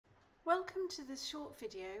Welcome to this short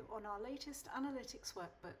video on our latest analytics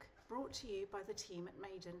workbook brought to you by the team at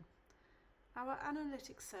Mayden. Our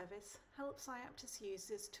analytics service helps iaptus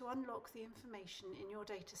users to unlock the information in your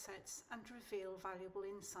datasets and reveal valuable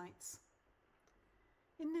insights.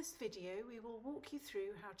 In this video, we will walk you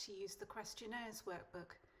through how to use the Questionnaires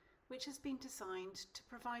workbook, which has been designed to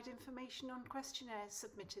provide information on questionnaires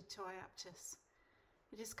submitted to iaptus.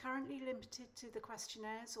 It is currently limited to the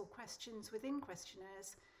questionnaires or questions within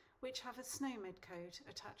questionnaires which have a SNOMED code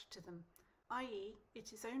attached to them, i.e.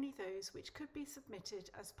 it is only those which could be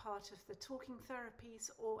submitted as part of the Talking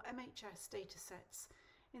Therapies or MHS datasets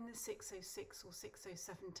in the 606 or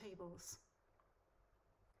 607 tables.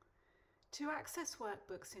 To access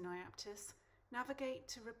workbooks in iaptus, navigate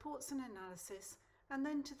to Reports and Analysis and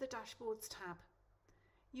then to the Dashboards tab.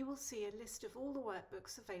 You will see a list of all the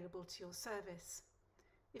workbooks available to your service.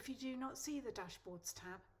 If you do not see the Dashboards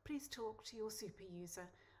tab, please talk to your super user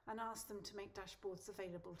and ask them to make dashboards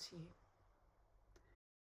available to you.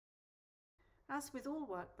 As with all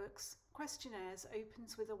workbooks, Questionnaires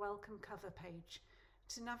opens with a welcome cover page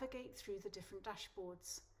to navigate through the different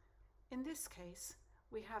dashboards. In this case,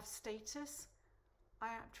 we have Status,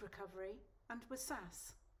 iaptus Recovery and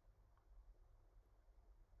WSAS.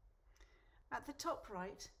 At the top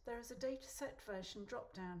right, there is a dataset version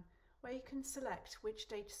drop-down where you can select which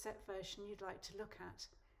dataset version you'd like to look at.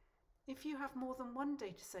 If you have more than one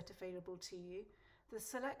dataset available to you, the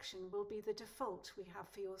selection will be the default we have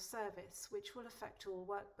for your service, which will affect all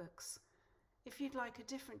workbooks. If you'd like a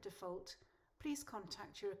different default, please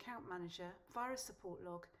contact your account manager via a support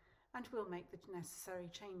log and we'll make the necessary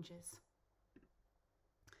changes.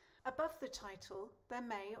 Above the title, there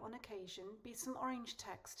may, on occasion, be some orange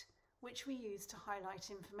text which we use to highlight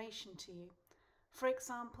information to you. For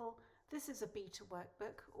example, this is a beta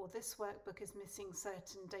workbook, or this workbook is missing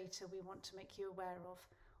certain data we want to make you aware of,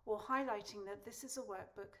 or highlighting that this is a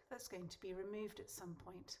workbook that's going to be removed at some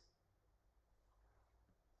point.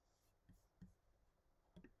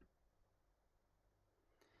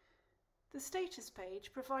 The status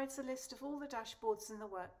page provides a list of all the dashboards in the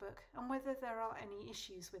workbook and whether there are any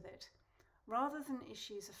issues with it. Rather than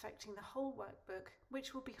issues affecting the whole workbook,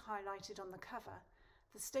 which will be highlighted on the cover,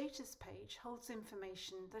 the status page holds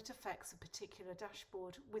information that affects a particular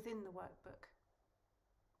dashboard within the workbook.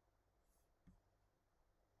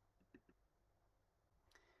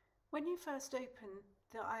 When you first open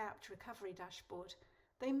the iaptus Recovery dashboard,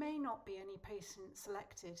 there may not be any patient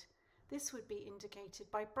selected. This would be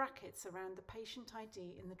indicated by brackets around the patient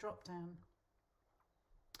ID in the drop-down.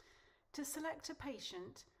 To select a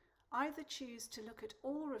patient, either choose to look at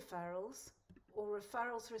all referrals, or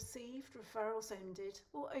referrals received, referrals ended,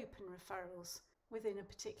 or open referrals within a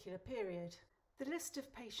particular period. The list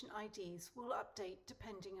of patient IDs will update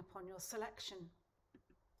depending upon your selection.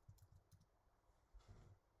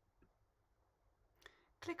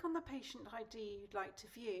 Click on the patient ID you'd like to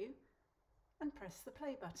view and press the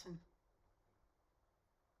play button.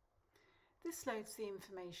 This loads the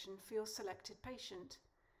information for your selected patient.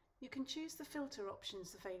 You can choose the filter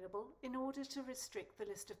options available in order to restrict the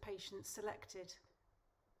list of patients selected.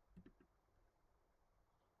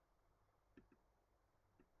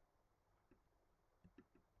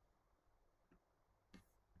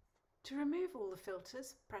 To remove all the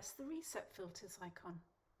filters, press the Reset Filters icon.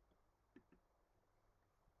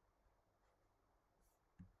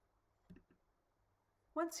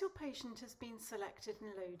 Once your patient has been selected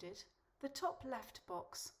and loaded, the top left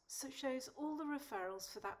box shows all the referrals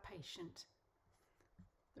for that patient.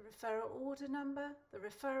 The referral order number, the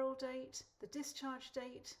referral date, the discharge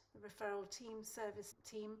date, the referral team, service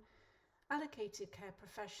team, allocated care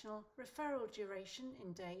professional, referral duration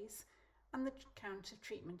in days, and the count of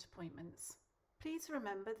treatment appointments. Please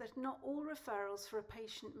remember that not all referrals for a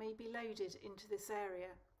patient may be loaded into this area.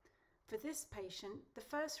 For this patient, the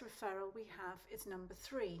first referral we have is number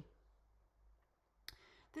 3.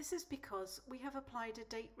 This is because we have applied a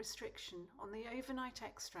date restriction on the overnight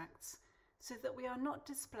extracts so that we are not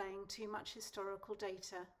displaying too much historical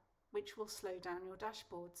data, which will slow down your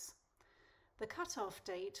dashboards. The cut-off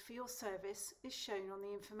date for your service is shown on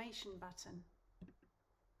the information button.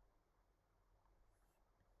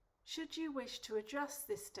 Should you wish to adjust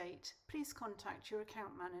this date, please contact your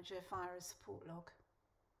account manager via a support log.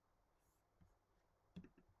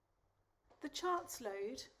 The charts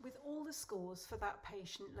load with all the scores for that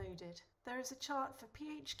patient loaded. There is a chart for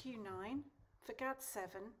PHQ-9, for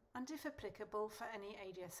GAD-7 and if applicable for any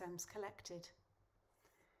ADSMs collected.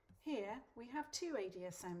 Here we have 2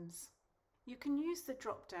 ADSMs. You can use the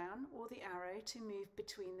drop-down or the arrow to move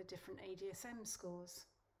between the different ADSM scores.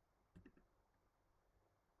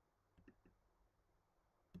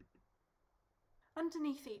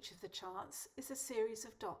 Underneath each of the charts is a series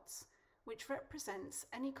of dots, which represents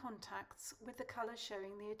any contacts with the colour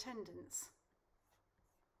showing the attendance.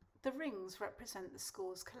 The rings represent the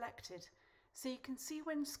scores collected, so you can see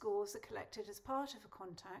when scores are collected as part of a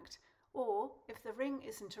contact, or, if the ring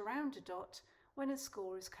isn't around a dot, when a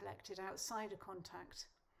score is collected outside a contact.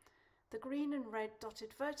 The green and red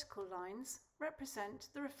dotted vertical lines represent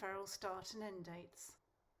the referral start and end dates.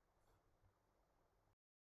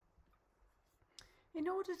 In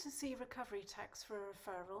order to see recovery text for a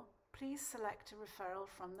referral, please select a referral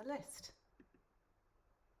from the list.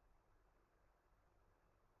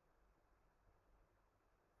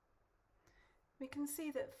 We can see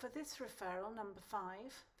that for this referral, number 5,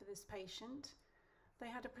 for this patient, they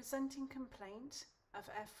had a presenting complaint of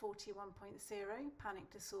F41.0, panic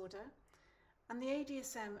disorder, and the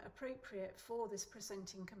ADSM appropriate for this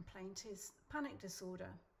presenting complaint is panic disorder.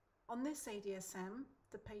 On this ADSM,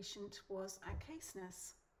 the patient was at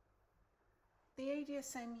caseness. The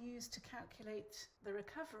ADSM used to calculate the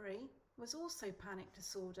recovery was also panic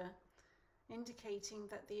disorder, indicating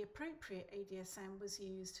that the appropriate ADSM was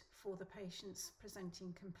used for the patient's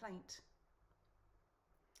presenting complaint.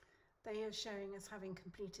 They are showing as having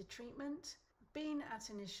completed treatment, been at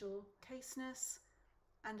initial caseness,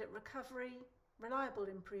 and at recovery, reliable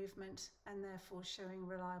improvement, and therefore showing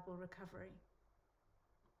reliable recovery.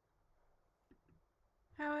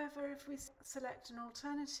 However, if we select an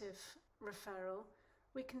alternative referral,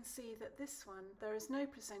 we can see that this one, there is no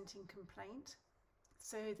presenting complaint,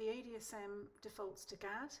 so the ADSM defaults to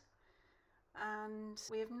GAD, and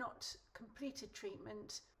we have not completed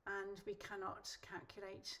treatment and we cannot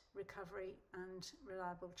calculate recovery and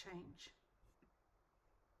reliable change.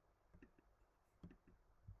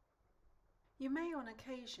 You may on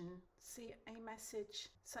occasion see a message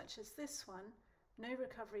such as this one: no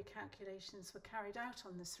recovery calculations were carried out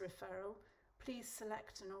on this referral. Please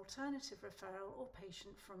select an alternative referral or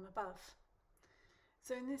patient from above.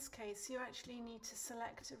 So in this case, you actually need to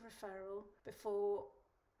select a referral before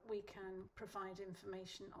we can provide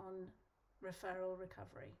information on referral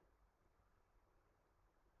recovery.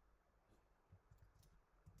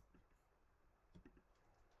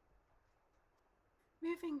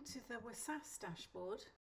 Moving to the WSAS dashboard.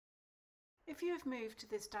 If you have moved to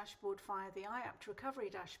this dashboard via the iaptus recovery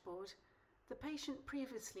dashboard, the patient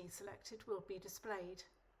previously selected will be displayed.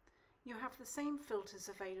 You have the same filters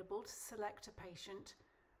available to select a patient,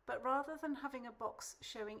 but rather than having a box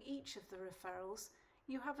showing each of the referrals,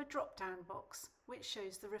 you have a drop-down box which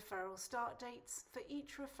shows the referral start dates for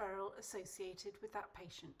each referral associated with that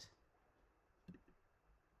patient.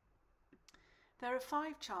 There are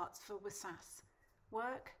 5 charts for WSAS: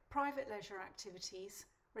 work, private leisure activities,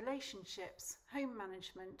 relationships, home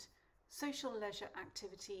management, social leisure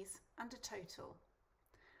activities, and a total.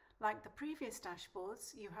 Like the previous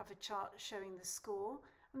dashboards, you have a chart showing the score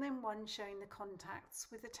and then one showing the contacts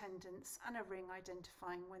with attendance and a ring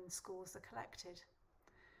identifying when scores are collected.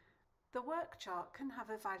 The work chart can have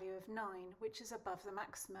a value of 9, which is above the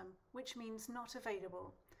maximum, which means not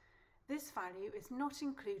available. This value is not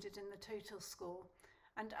included in the total score,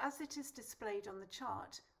 and as it is displayed on the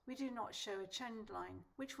chart, we do not show a trend line,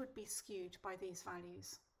 which would be skewed by these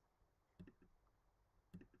values.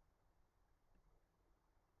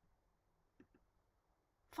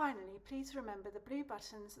 Finally, please remember the blue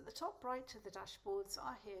buttons at the top right of the dashboards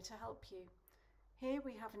are here to help you. Here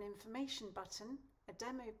we have an information button, a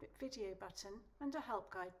demo video button, and a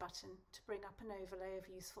help guide button to bring up an overlay of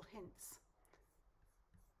useful hints.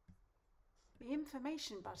 The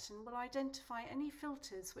information button will identify any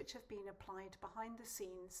filters which have been applied behind the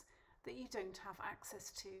scenes that you don't have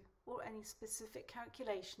access to, or any specific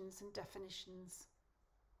calculations and definitions.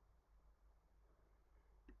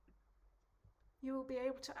 You will be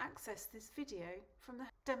able to access this video from the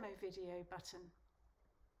demo video button.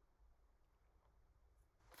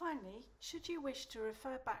 Finally, should you wish to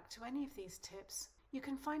refer back to any of these tips, you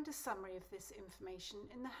can find a summary of this information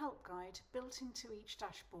in the help guide built into each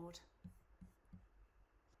dashboard.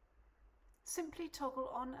 Simply toggle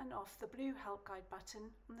on and off the blue help guide button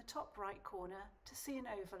on the top right corner to see an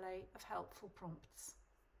overlay of helpful prompts.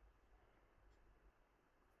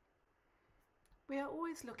 We are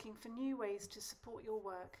always looking for new ways to support your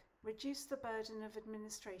work, reduce the burden of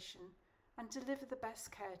administration, and deliver the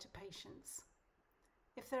best care to patients.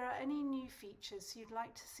 If there are any new features you'd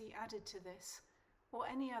like to see added to this, or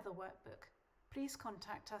any other workbook, please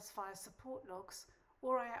contact us via support logs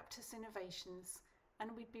or iaptus Innovations,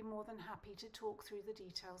 and we'd be more than happy to talk through the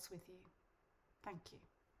details with you. Thank you.